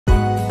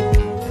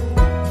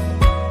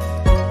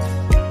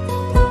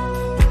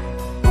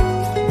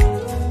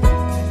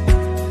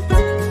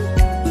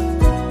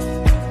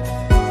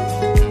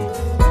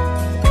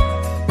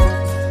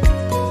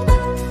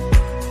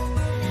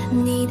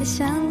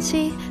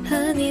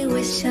和你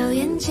微笑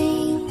眼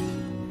睛，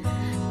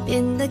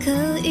变得可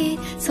以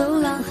走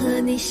廊和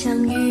你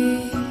相遇，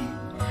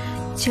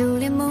就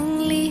连梦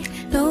里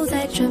都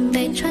在准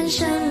备穿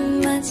什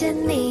么见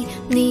你，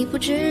你不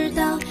知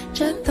道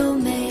这都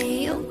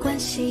没有关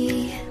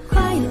系。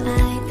快有爱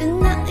的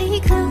那一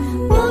刻，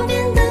我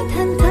变得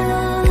忐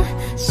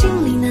忑，心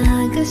里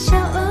那个小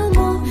恶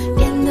魔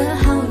变得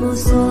好啰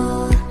嗦，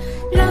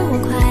让我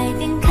快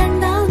点看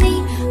到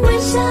你微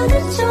笑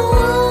的酒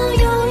窝，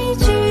有一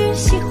句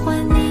喜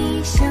欢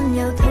你，想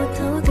要偷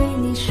偷对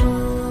你说。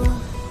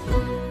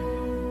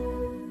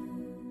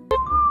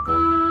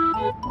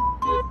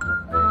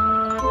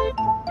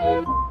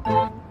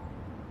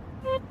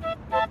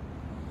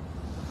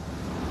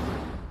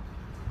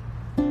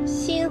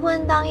新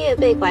婚当夜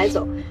被拐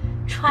走，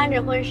穿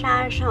着婚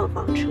纱上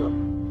房车，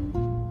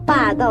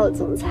霸道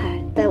总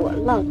裁带我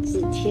浪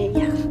迹天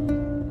涯。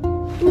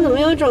你怎么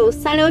有种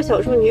三流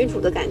小说女主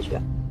的感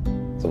觉？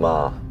怎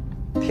么，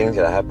听起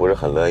来还不是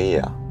很乐意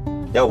啊？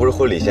要不是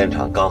婚礼现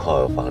场刚好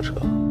有房车，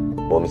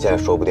我们现在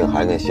说不定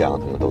还跟夕阳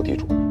他们斗地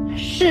主。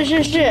是，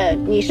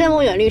你深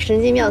谋远虑，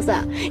神机妙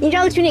算。你知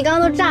道群里刚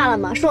刚都炸了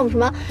吗？说我们什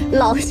么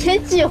老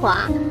奸巨猾。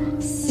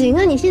行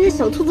啊，你现在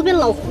小兔子变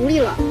老狐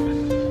狸了。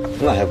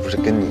那还不是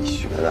跟你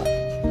学的。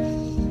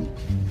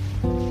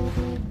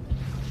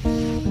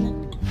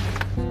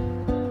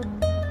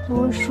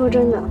我说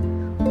真的，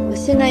我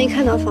现在一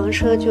看到房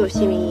车就有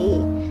心理阴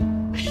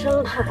影，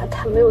生怕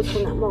他没有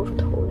从哪冒出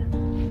头来。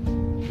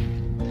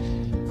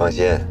放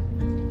心，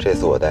这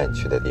次我带你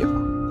去的地方，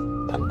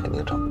他们肯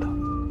定找不到。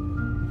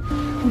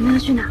我们要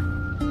去哪？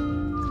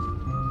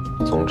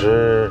总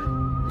之，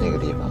那个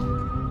地方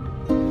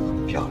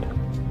漂亮。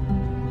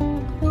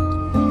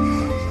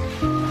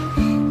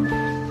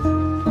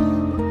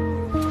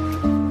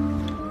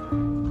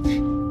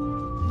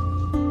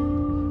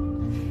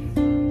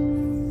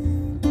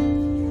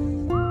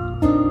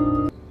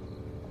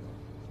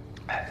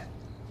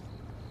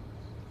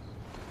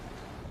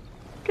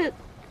这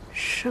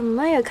什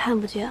么也看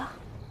不见啊！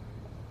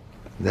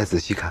你再仔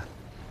细看。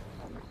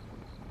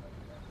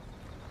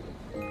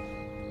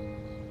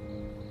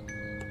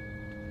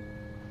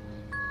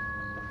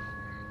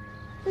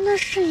那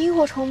是萤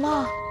火虫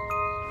吗？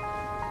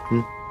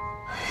嗯，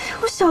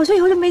我小学以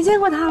后就没见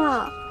过它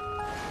了。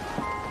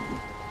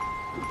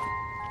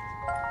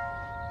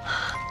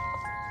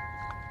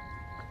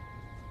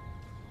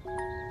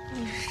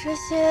你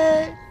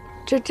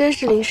这真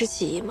是临时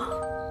起意吗？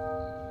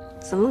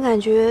怎么感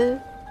觉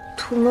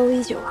图谋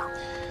已久啊？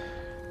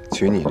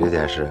娶你这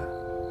件事，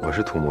我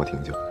是图谋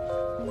挺久。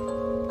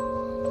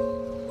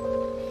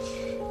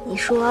你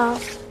说，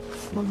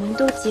我们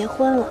都结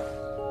婚了，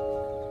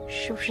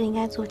是不是应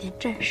该做点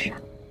正事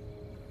啊？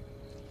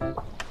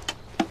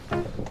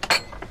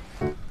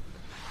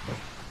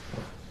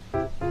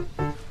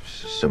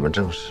什么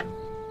正事？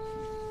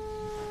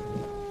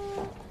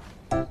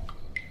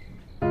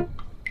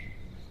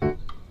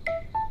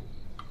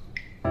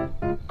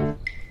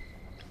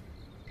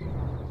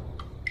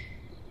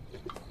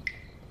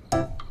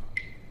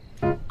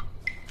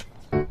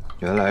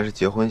原来是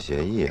结婚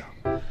协议啊！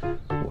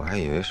我还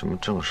以为什么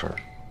正事儿。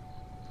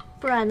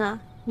不然呢？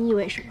你以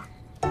为什么？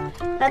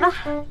来吧，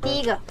第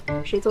一个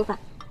谁做饭？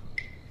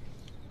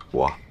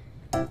我。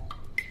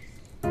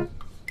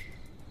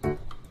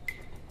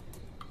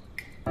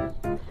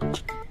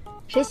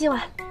谁洗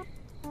碗？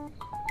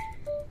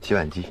洗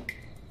碗机。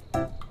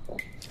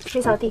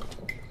谁扫地？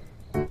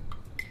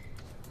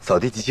扫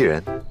地机器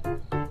人。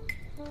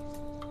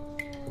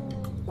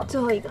最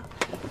后一个，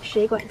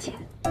谁管钱？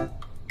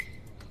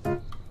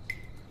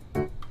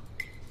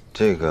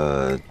这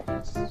个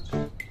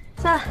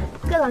算了，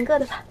各管各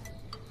的吧。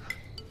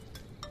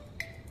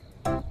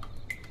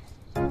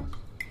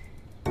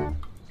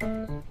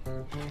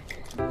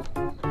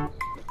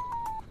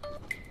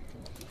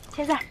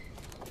签字。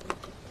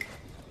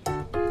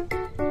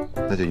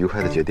那就愉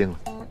快的决定了。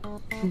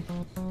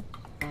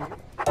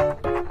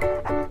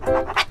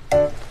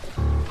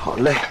好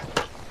嘞。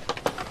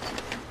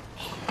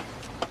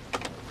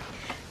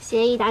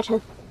协议达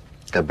成。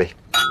干杯。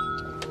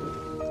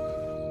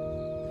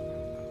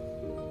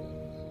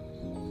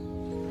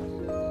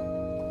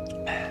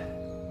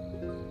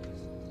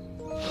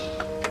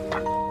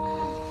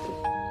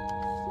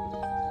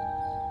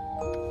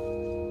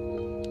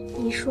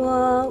你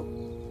说，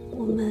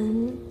我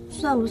们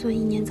算不算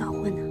英年早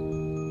婚呢？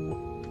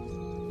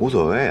无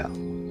所谓啊，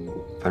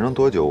反正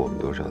多久我们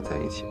都是要在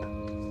一起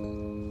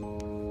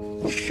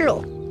的。是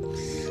哦，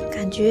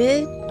感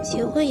觉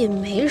结婚也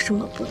没什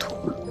么不同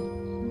啊。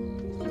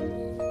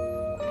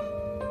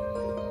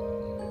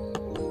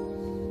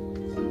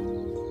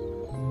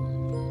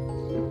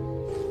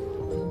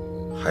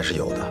还是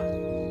有的。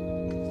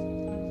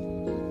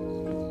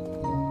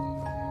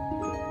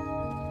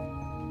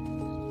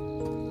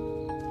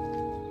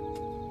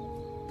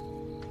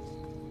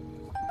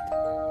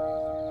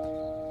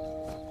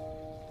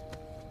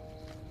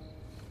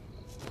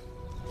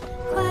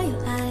快有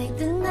爱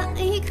的那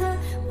一刻，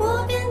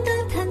我变得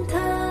忐忑，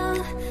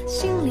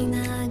心里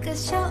那个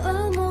小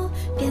恶魔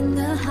变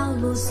得好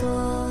啰嗦，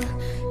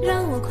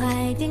让我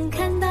快点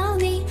看到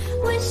你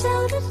微笑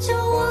着叫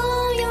我，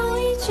有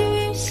一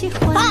句喜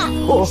欢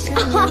你。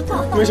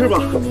没事吧？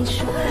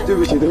对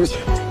不起，对不起，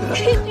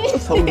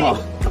疼吗？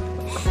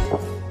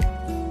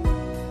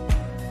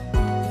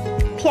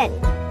骗你。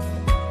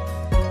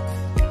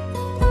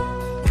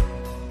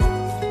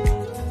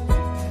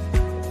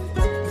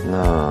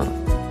那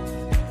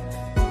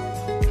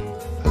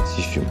还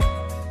继续吗？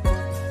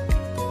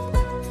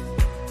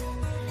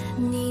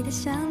你的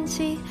香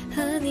气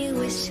和你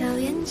微笑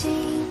眼睛，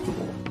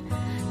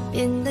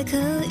变得可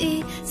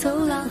以走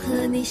廊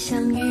和你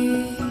相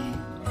遇，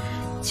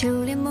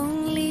就连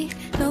梦里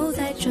都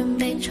在准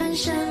备穿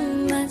什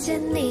么见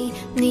你。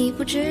你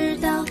不知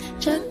道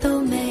这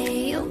都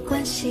没有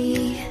关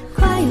系，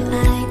快有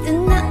爱的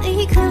那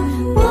一刻，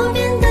我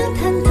变得忐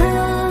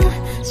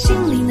忑，心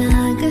里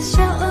那个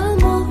小恶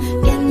魔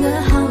变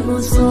得好啰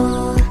嗦，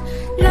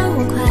让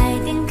我快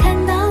点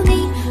看到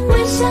你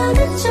微笑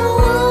的叫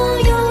我，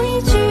有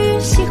一句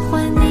喜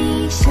欢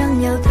你，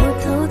想要偷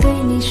偷对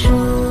你说。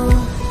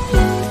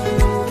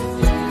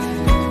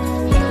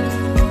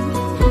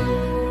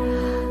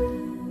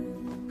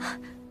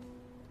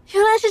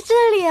原来是这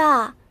里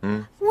啊！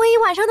我一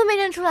晚上都没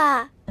认出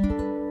来。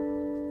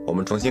我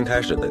们重新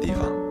开始的地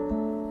方。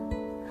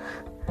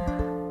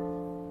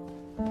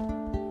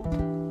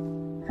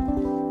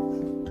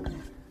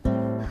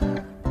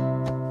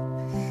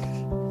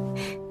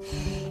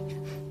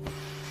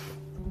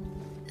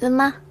冷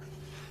吗？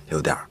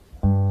有点儿。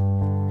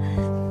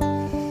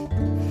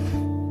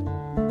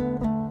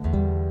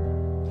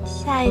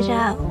下一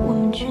站我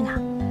们去哪？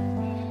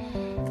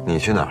你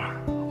去哪儿，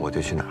我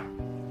就去哪儿。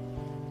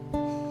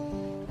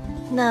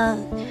那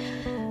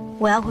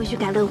我要回去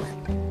改论文。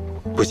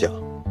不行。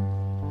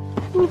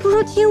你不是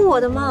说听我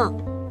的吗？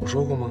我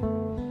说过吗？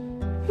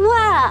喂，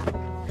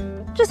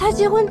这才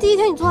结婚第一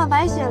天，你昨晚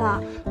白写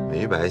了。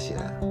没白写，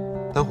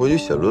但回去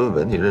写论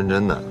文，你认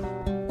真的。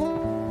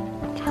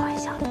开玩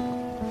笑的。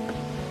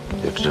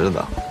就知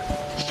道。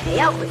谁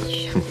要回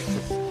去？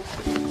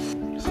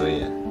所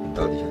以你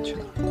到底想去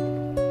哪儿？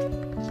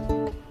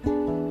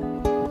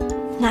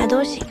哪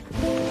都行，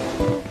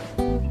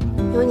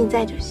有你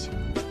在就行。